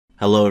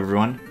Hello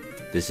everyone,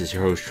 this is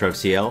your host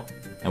TrevCL,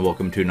 and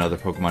welcome to another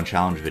Pokemon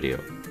Challenge video.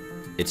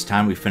 It's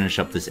time we finish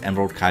up this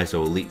Emerald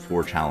Kaizo Elite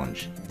Four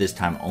challenge, this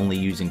time only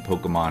using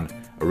Pokemon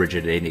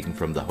originating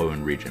from the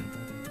Hoenn region.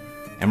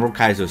 Emerald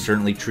Kaizo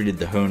certainly treated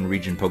the Hoenn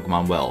region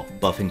Pokemon well,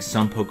 buffing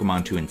some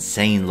Pokemon to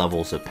insane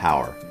levels of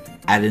power.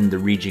 Add in the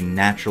region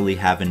naturally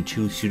having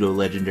 2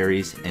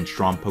 pseudo-legendaries and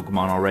strong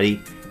Pokemon already,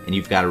 and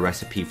you've got a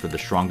recipe for the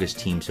strongest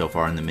team so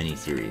far in the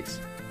mini-series.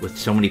 With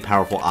so many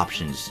powerful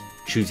options,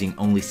 choosing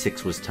only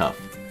 6 was tough.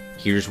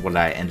 Here's what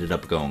I ended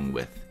up going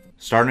with.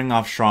 Starting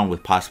off strong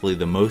with possibly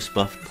the most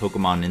buffed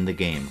Pokemon in the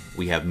game,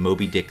 we have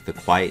Moby Dick the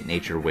Quiet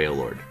Nature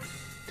Wailord.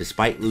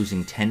 Despite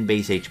losing 10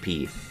 base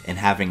HP and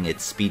having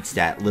its speed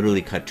stat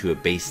literally cut to a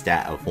base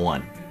stat of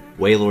 1,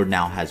 Wailord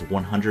now has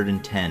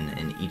 110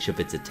 in each of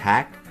its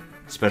attack,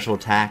 special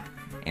attack,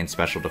 and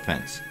special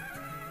defense.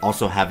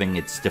 Also having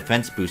its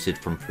defense boosted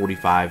from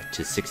 45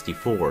 to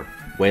 64,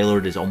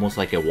 Wailord is almost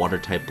like a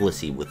water-type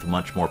Blissey with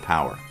much more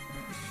power.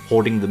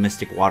 Holding the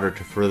Mystic Water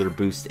to further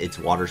boost its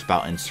Water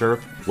Spout and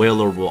Surf,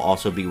 Wailord will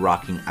also be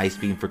rocking Ice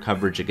Beam for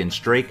coverage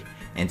against Drake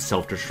and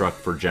Self-Destruct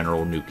for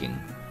general nuking.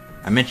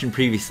 I mentioned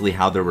previously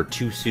how there were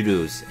 2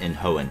 pseudos in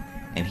Hoenn,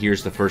 and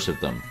here's the first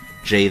of them,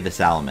 Jay the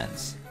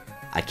Salamence.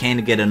 I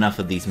can't get enough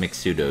of these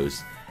mixed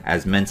pseudos,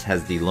 as Mence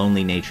has the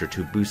lonely nature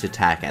to boost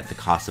attack at the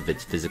cost of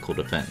its physical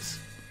defense.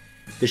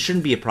 This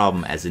shouldn't be a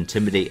problem as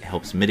Intimidate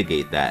helps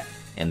mitigate that,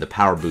 and the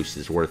power boost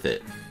is worth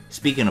it.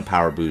 Speaking of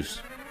power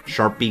boost,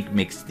 Sharp Beak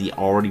makes the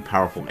already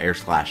powerful Air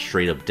Slash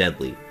straight up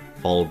deadly,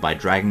 followed by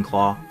Dragon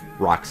Claw,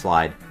 Rock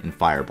Slide, and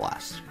Fire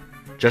Blast.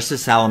 Just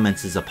as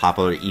Salamence is a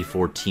popular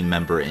E4 team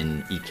member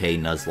in EK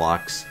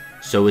Nuzlocke,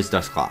 so is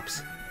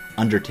Dusclops.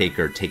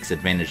 Undertaker takes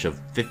advantage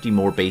of 50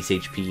 more base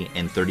HP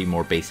and 30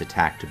 more base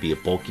attack to be a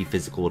bulky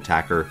physical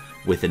attacker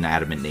with an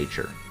adamant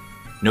nature.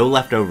 No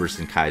leftovers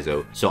in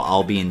Kaizo, so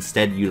I'll be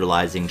instead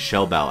utilizing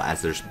Shell Bell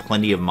as there's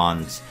plenty of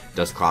mons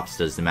Dusclops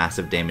does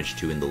massive damage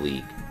to in the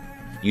league.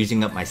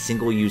 Using up my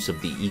single use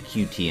of the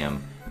EQ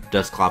TM,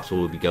 Dusclops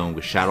will be going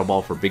with Shadow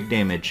Ball for big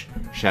damage,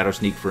 Shadow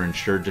Sneak for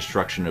ensured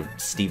destruction of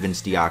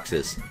Steven's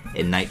Deoxys,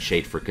 and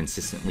Nightshade for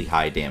consistently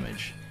high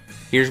damage.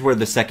 Here's where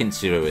the second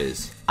pseudo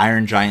is,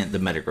 Iron Giant the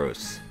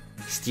Metagross.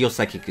 Steel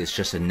Psychic is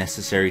just a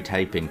necessary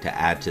typing to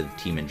add to the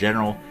team in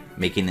general,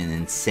 making an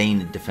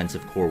insane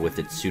defensive core with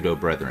its pseudo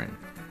brethren.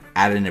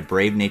 Add in a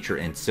Brave Nature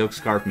and Silk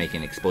Scarf,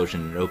 making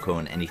Explosion and Oko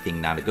and anything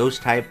not a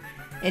ghost type,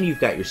 and you've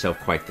got yourself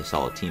quite the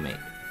solid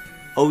teammate.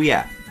 Oh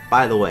yeah,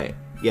 by the way,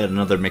 yet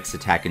another mixed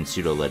attack and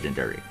pseudo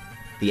legendary.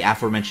 The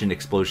aforementioned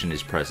Explosion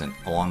is present,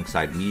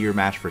 alongside Meteor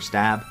Mash for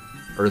stab,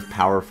 Earth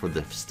Power for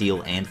the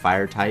steel and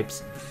fire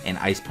types, and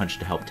Ice Punch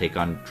to help take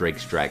on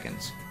Drake's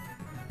dragons.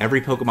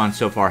 Every Pokemon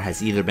so far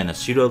has either been a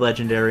pseudo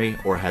legendary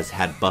or has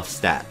had buff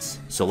stats,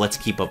 so let's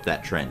keep up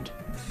that trend.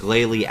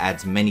 Glalie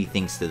adds many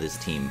things to this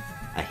team.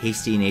 A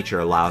hasty nature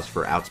allows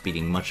for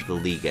outspeeding much of the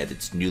league at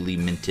its newly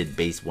minted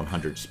base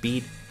 100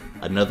 speed.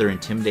 Another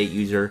Intimidate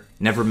user,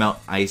 Never Melt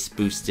Ice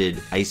boosted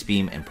Ice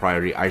Beam and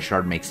Priority Ice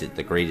Shard makes it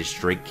the greatest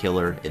Drake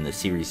killer in the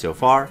series so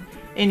far,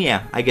 and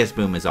yeah, I guess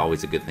Boom is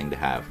always a good thing to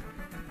have.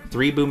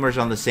 3 Boomers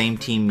on the same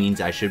team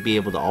means I should be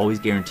able to always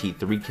guarantee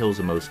 3 kills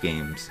in most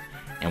games,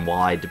 and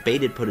while I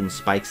debated putting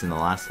Spikes in the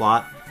last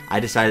slot, I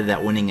decided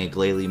that winning a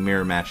Glalie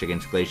mirror match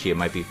against Glacia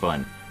might be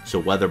fun, so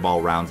Weather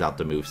Ball rounds out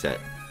the moveset.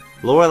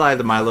 Lorelei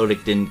the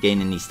Milotic didn't gain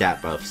any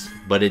stat buffs,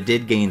 but it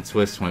did gain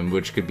Swift Swim,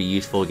 which could be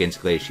useful against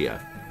Glacia.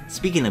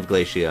 Speaking of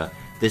Glacia,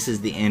 this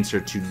is the answer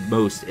to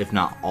most, if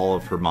not all,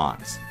 of her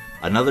mods.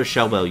 Another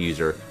Shell Bell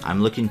user,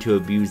 I'm looking to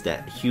abuse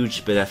that huge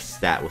Spit F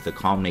stat with a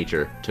Calm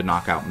Nature to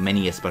knock out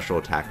many a special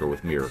attacker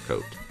with Mirror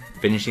Coat.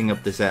 Finishing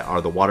up the set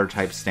are the water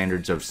type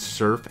standards of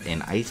Surf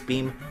and Ice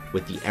Beam,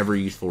 with the ever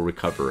useful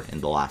Recover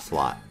in the last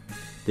slot.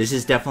 This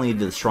is definitely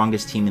the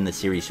strongest team in the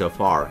series so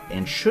far,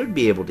 and should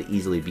be able to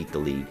easily beat the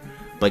league,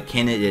 but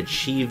can it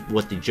achieve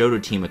what the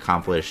Johto team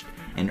accomplished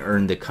and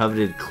earn the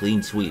coveted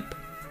clean sweep?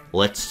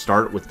 Let's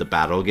start with the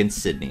battle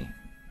against Sydney.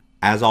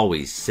 As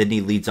always,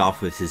 Sydney leads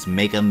off with his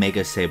Mega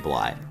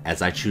Sableye,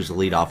 as I choose to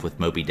lead off with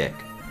Moby Dick.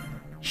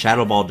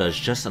 Shadow Ball does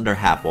just under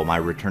half while my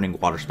returning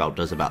Water Spout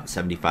does about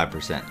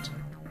 75%.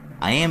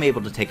 I am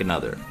able to take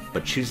another,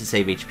 but choose to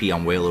save HP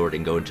on Wailord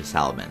and go into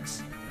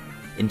Salamence.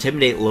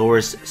 Intimidate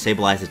lowers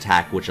Sableye's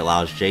attack, which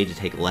allows Jay to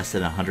take less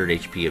than 100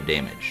 HP of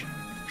damage.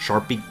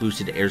 Sharp Beak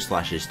boosted Air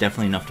Slash is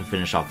definitely enough to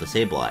finish off the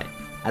Sableye,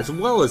 as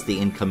well as the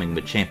incoming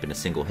Machamp in a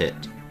single hit.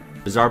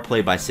 Bizarre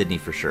play by Sydney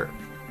for sure.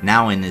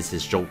 Now in is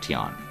his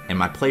Jolteon, and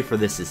my play for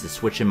this is to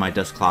switch in my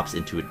Dusclops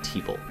into a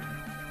T-Bolt.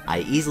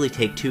 I easily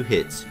take 2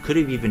 hits, could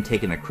have even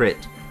taken a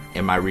crit,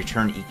 and my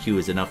return EQ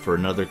is enough for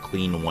another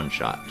clean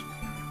one-shot.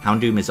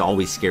 Houndoom is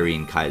always scary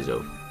in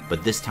Kaizo,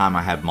 but this time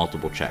I have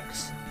multiple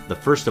checks. The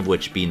first of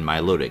which being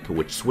Milotic,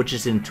 which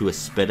switches into a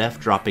Spit F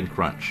dropping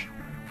Crunch.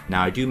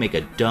 Now I do make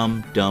a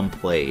dumb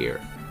play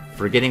here.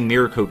 Forgetting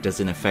Mirror Coat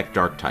doesn't affect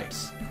dark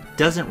types.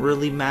 Doesn't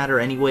really matter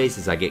anyways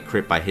as I get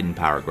crit by Hidden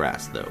Power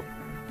Grass though.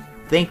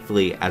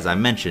 Thankfully, as I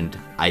mentioned,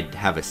 I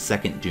have a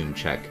second Doom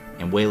check,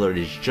 and Wailord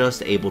is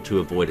just able to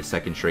avoid a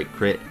second straight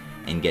crit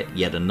and get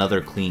yet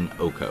another clean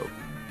Oko.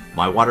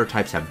 My water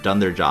types have done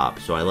their job,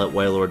 so I let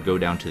Wailord go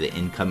down to the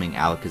incoming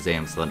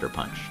Alakazam Slender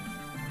Punch.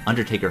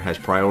 Undertaker has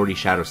priority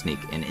Shadow Sneak,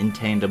 and in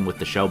tandem with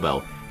the Shell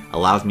Bell,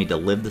 allows me to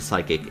live the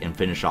Psychic and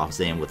finish off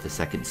Zam with the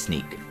second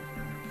Sneak.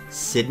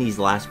 Sydney's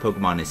last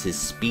Pokemon is his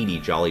speedy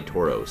Jolly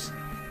Tauros,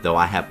 though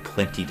I have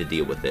plenty to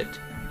deal with it.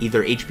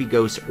 Either HP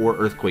Ghost or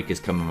Earthquake is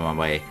coming my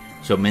way,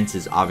 so Mince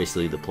is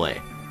obviously the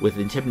play. With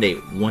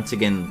Intimidate once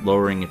again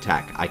lowering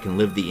attack, I can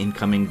live the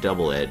incoming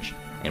Double Edge,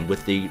 and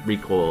with the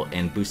recoil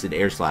and boosted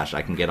Air Slash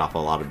I can get off a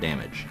lot of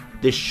damage.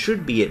 This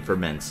should be it for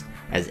Mince,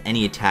 as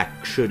any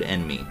attack should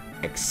end me,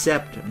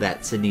 except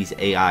that Sydney's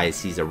AI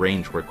sees a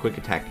range where Quick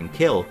Attack can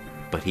kill,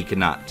 but he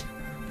cannot.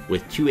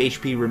 With 2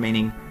 HP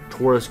remaining,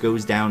 Tauros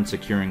goes down,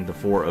 securing the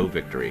 4-0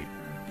 victory.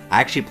 I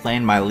actually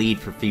planned my lead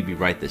for Phoebe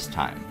right this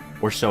time,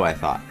 or so I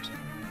thought.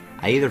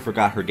 I either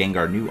forgot her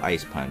Gengar knew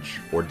Ice Punch,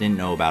 or didn't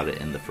know about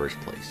it in the first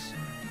place.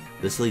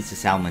 This leads to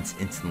Salamence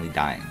instantly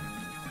dying.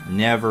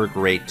 Never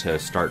great to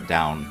start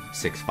down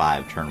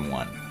 6-5 turn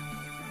 1.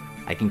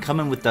 I can come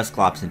in with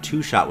Dusclops and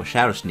 2-shot with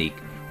Shadow Sneak,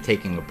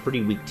 taking a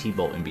pretty weak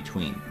T-Bolt in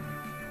between.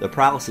 The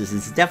paralysis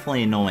is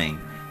definitely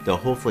annoying, though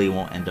hopefully it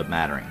won't end up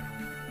mattering.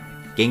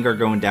 Gengar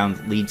going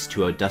down leads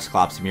to a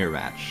Dusclops mirror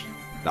match.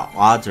 The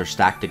odds are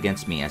stacked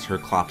against me as her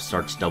Clops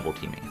starts double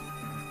teaming.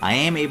 I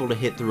am able to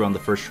hit through on the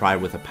first try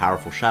with a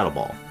powerful Shadow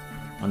Ball.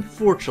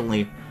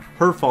 Unfortunately,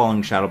 her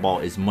falling Shadow Ball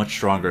is much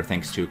stronger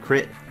thanks to a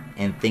crit,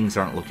 and things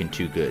aren't looking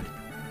too good.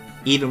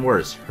 Even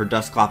worse, her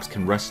Dusclops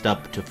can rust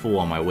up to full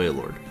on my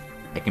Wailord.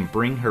 I can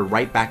bring her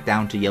right back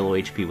down to yellow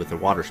HP with her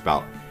Water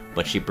Spout,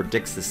 but she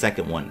predicts the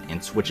second one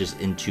and switches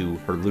into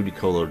her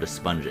Ludicolo to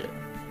sponge it.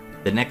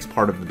 The next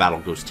part of the battle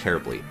goes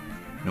terribly.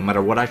 No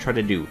matter what I try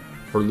to do,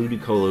 her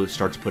Ludicolo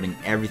starts putting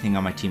everything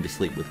on my team to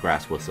sleep with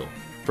Grass Whistle.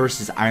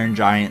 First is Iron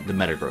Giant the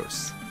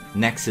Metagross.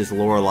 Next is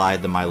Lorelei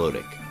the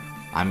Milotic.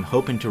 I'm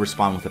hoping to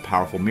respond with a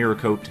powerful Mirror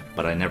Coat,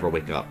 but I never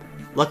wake up.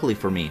 Luckily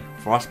for me,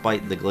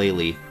 Frostbite the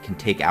Glalie can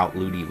take out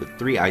Ludi with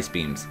 3 Ice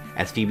Beams,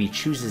 as Phoebe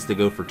chooses to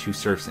go for 2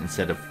 Surfs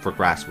instead of for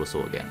Grass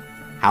Whistle again.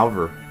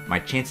 However, my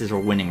chances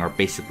of winning are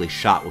basically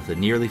shot with a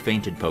nearly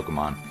fainted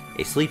Pokemon,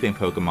 a sleeping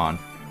Pokemon,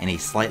 and a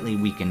slightly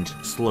weakened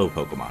slow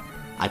Pokemon.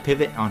 I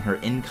pivot on her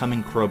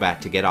incoming Crobat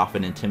to get off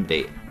an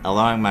Intimidate,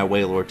 allowing my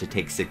Wailord to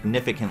take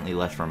significantly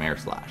less from Air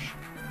Slash.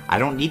 I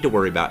don't need to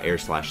worry about Air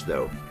Slash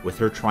though, with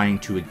her trying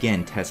to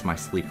again test my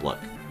sleep luck.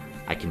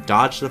 I can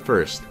dodge the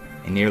first,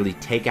 and nearly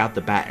take out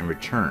the bat in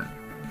return.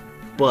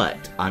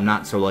 But I'm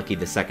not so lucky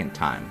the second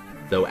time,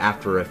 though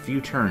after a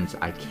few turns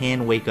I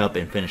can wake up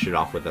and finish it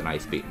off with an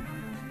Ice Beam.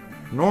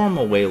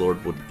 Normal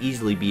Wailord would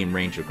easily be in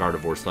range of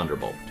Gardevoir's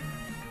Thunderbolt.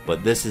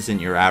 But this isn't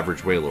your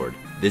average Wailord,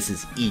 this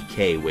is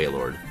EK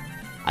Wailord.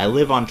 I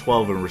live on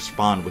 12 and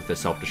respond with a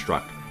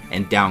Self-Destruct,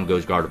 and down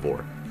goes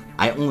Gardevoir.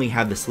 I only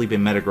have the sleeping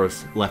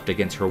Metagross left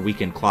against her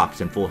weakened Clops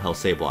and full health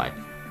Sableye.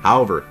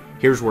 However,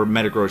 here's where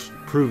Metagross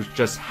proves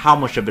just how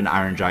much of an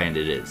Iron Giant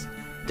it is.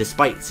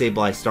 Despite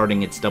Sableye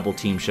starting its double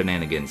team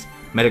shenanigans,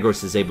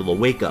 Metagross is able to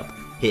wake up,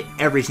 hit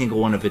every single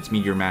one of its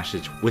Meteor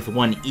Mashes, with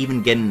one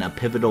even getting a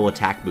pivotal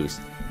attack boost,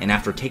 and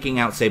after taking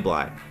out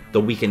Sableye,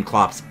 the weakened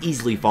Clops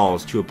easily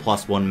falls to a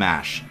 +1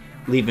 mash,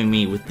 leaving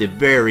me with the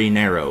very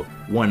narrow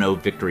 1-0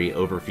 victory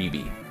over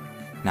Phoebe.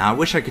 Now I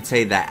wish I could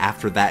say that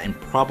after that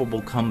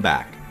improbable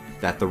comeback,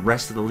 that the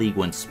rest of the league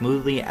went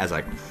smoothly as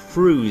I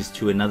cruised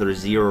to another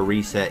 0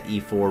 reset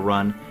E4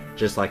 run,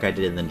 just like I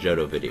did in the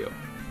Johto video.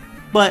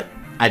 But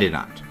I did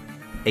not.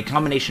 A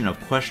combination of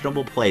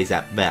questionable plays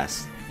at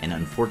best and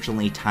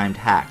unfortunately timed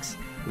hacks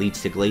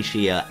leads to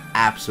Glacia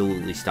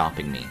absolutely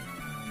stomping me.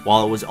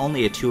 While it was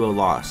only a 2-0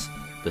 loss,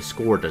 the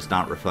score does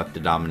not reflect the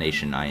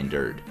domination I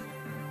endured.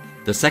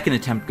 The second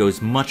attempt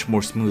goes much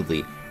more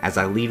smoothly as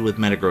I lead with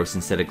Metagross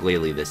instead of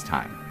Glalie this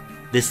time.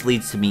 This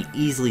leads to me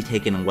easily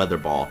taking a Weather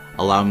Ball,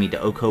 allowing me to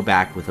OHKO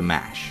back with a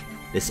mash.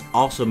 This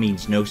also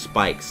means no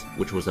spikes,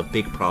 which was a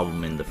big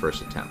problem in the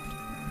first attempt.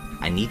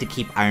 I need to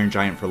keep Iron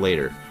Giant for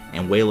later,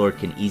 and Wailord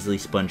can easily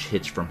sponge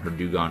hits from her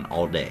Dewgong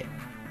all day.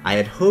 I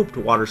had hoped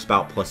Water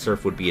Spout plus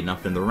Surf would be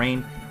enough in the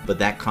rain, but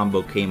that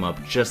combo came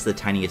up just the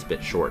tiniest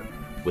bit short,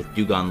 with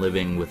Dewgong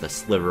living with a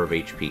sliver of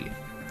HP.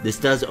 This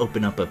does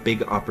open up a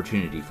big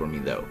opportunity for me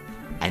though.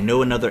 I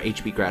know another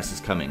HP Grass is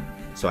coming,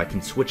 so I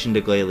can switch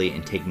into Glalie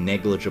and take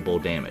negligible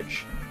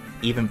damage.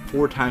 Even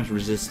 4 times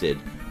resisted,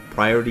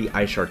 Priority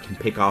Ice Shard can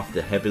pick off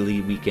the heavily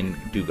weakened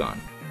Dewgong.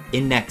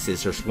 In next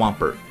is her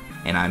Swampert,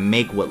 and I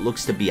make what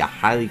looks to be a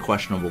highly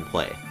questionable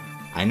play.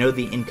 I know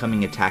the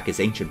incoming attack is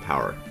Ancient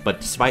Power,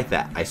 but despite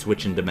that, I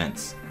switch into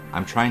Mince.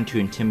 I'm trying to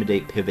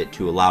Intimidate Pivot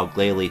to allow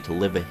Glalie to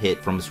live a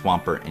hit from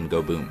Swampert and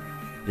go boom.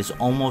 This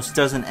almost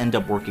doesn't end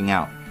up working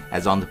out,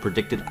 as on the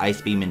predicted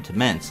Ice Beam into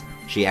Mince,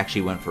 she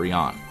actually went for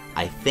Yawn.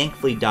 I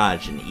thankfully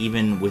dodged, and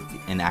even with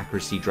an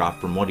accuracy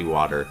drop from Muddy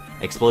Water,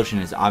 Explosion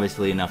is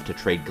obviously enough to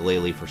trade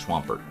Glalie for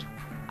Swampert.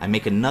 I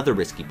make another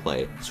risky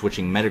play,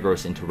 switching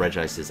Metagross into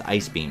Regice's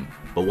Ice Beam,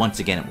 but once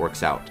again it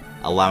works out,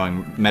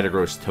 allowing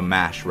Metagross to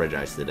mash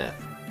Regice to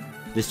death.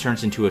 This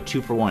turns into a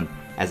 2-for-1,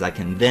 as I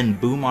can then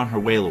boom on her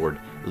Wailord,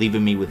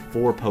 leaving me with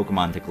 4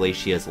 Pokemon to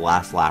Glacia's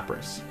last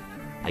Lapras.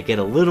 I get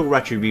a little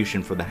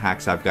retribution for the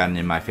hacks I've gotten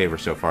in my favor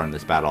so far in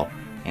this battle,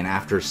 and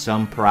after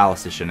some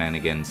paralysis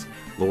shenanigans,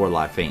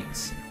 Lorelei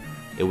faints.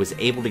 It was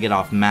able to get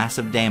off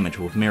massive damage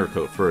with Mirror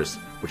Coat first,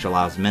 which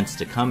allows Ments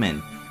to come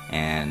in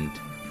and...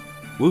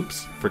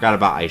 whoops, forgot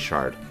about Ice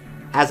Shard.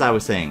 As I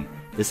was saying,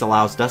 this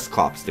allows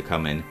Dusclops to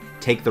come in,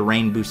 take the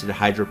rain boosted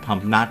Hydro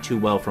Pump not too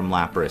well from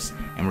Lapras,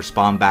 and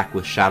respond back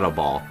with Shadow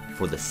Ball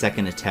for the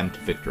second attempt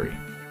victory.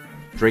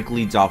 Drake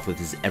leads off with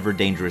his ever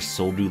dangerous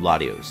Soldu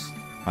Latios.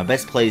 My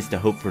best play is to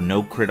hope for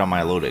no crit on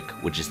my Lodic,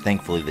 which is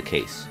thankfully the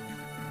case.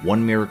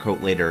 One Mirror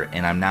Coat later,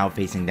 and I'm now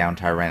facing down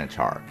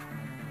Tyranitar.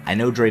 I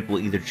know Drake will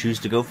either choose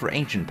to go for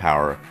Ancient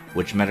Power,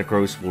 which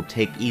Metagross will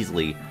take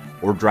easily,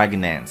 or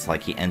Dragon Dance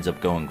like he ends up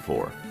going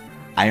for.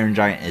 Iron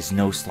Giant is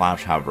no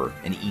slouch however,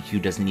 and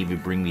EQ doesn't even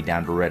bring me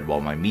down to red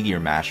while my Meteor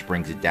Mash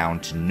brings it down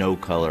to no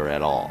color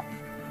at all.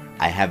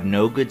 I have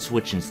no good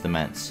switch into the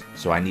Ments,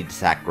 so I need to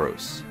sack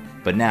Gross.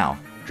 But now,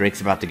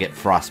 Drake's about to get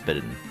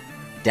frostbitten.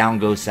 Down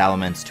goes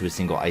Salamence to a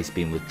single Ice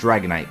Beam with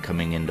Dragonite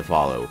coming in to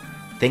follow.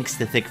 Thanks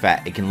to Thick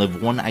Fat, it can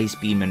live one Ice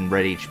Beam in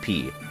red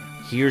HP.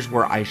 Here's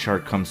where Ice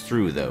Shard comes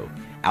through though,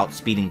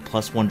 outspeeding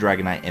 +1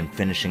 Dragonite and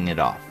finishing it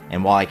off.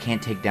 And while I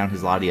can't take down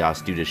his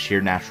Latios due to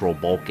sheer natural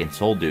bulk and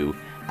Soldew,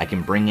 I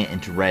can bring it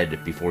into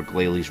red before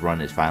Glalie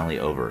run is finally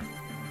over.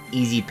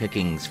 Easy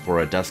pickings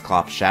for a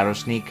Dusclops Shadow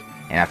Sneak,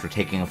 and after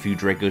taking a few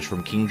Dracos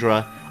from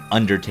Kingdra,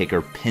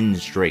 Undertaker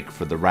pins Drake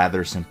for the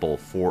rather simple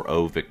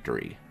 4-0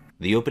 victory.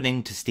 The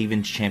opening to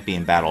Steven's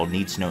champion battle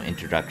needs no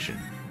introduction.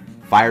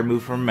 Fire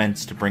move from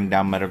Ments to bring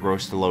down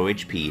Metagross to low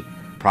HP,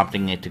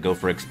 prompting it to go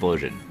for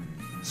Explosion.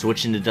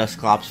 Switch into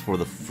Dusclops for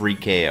the free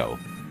KO.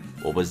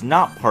 What was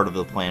not part of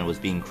the plan was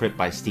being crit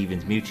by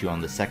Steven's Mewtwo on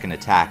the second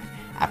attack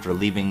after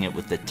leaving it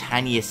with the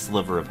tiniest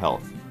sliver of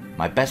health.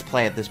 My best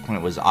play at this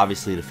point was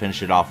obviously to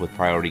finish it off with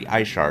priority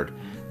Ice Shard,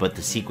 but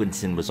the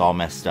sequencing was all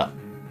messed up.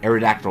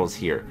 Aerodactyl is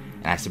here,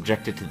 and I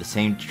subject it to the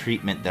same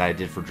treatment that I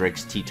did for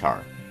Drake's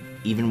T-Tar.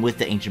 Even with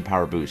the Ancient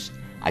Power boost,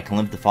 I can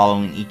live the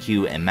following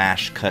EQ and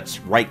Mash cuts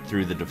right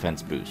through the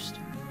defense boost.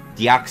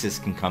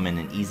 Deoxys can come in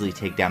and easily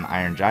take down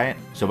Iron Giant,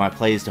 so my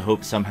play is to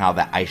hope somehow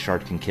that Ice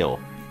Shard can kill.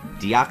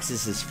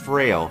 Deoxys is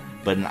frail,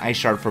 but an Ice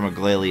Shard from a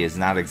Glalie is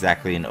not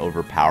exactly an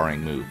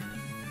overpowering move.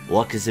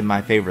 Luck is in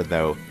my favor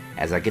though,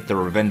 as I get the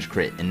revenge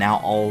crit, and now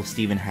all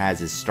Steven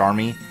has is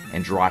Starmie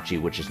and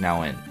Jirachi, which is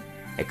now in.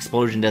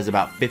 Explosion does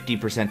about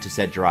 50% to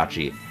said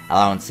Jirachi,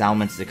 allowing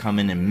Salamence to come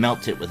in and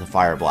melt it with a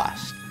Fire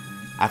Blast.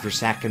 After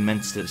sacking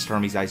Ments to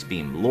Starmie's Ice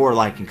Beam,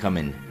 Lorelei can come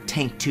in,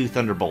 tank 2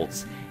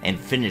 Thunderbolts, and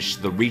finish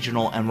the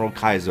regional Emerald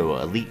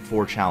Kaizo Elite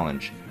 4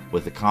 challenge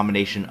with a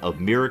combination of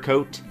Mirror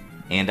Coat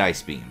and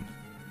Ice Beam.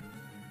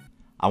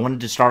 I wanted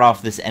to start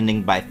off this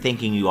ending by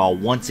thanking you all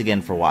once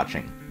again for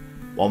watching.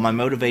 While my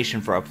motivation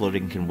for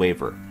uploading can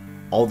waver,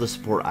 all the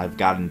support I've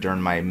gotten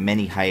during my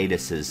many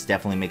hiatuses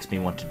definitely makes me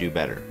want to do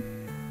better.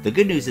 The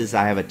good news is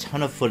I have a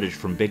ton of footage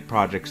from big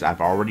projects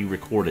I've already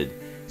recorded,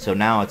 so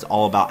now it's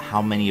all about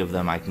how many of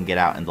them I can get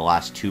out in the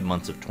last 2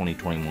 months of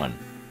 2021.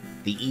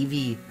 The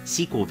Eevee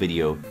sequel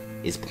video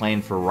is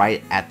planned for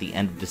right at the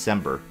end of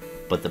December,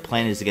 but the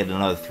plan is to get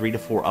another 3 to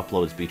 4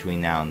 uploads between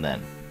now and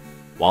then.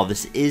 While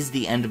this is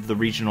the end of the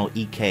regional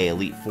EK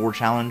Elite 4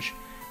 challenge,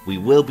 we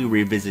will be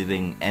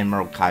revisiting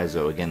Emerald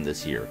Kaizo again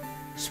this year.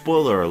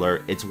 Spoiler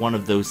alert, it's one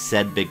of those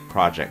said big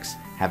projects,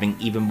 having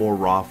even more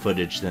raw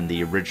footage than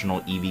the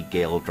original Eevee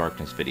Gale of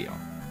Darkness video.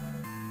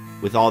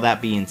 With all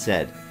that being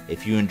said,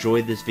 if you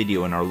enjoyed this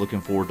video and are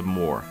looking forward to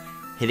more,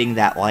 hitting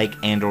that like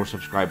and or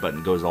subscribe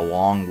button goes a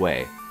long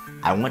way.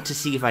 I want to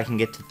see if I can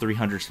get to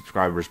 300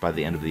 subscribers by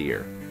the end of the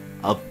year.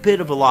 A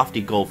bit of a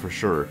lofty goal for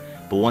sure,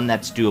 but one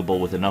that's doable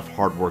with enough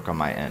hard work on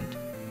my end.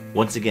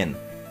 Once again,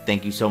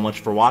 thank you so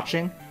much for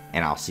watching,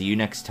 and I'll see you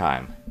next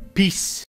time. Peace!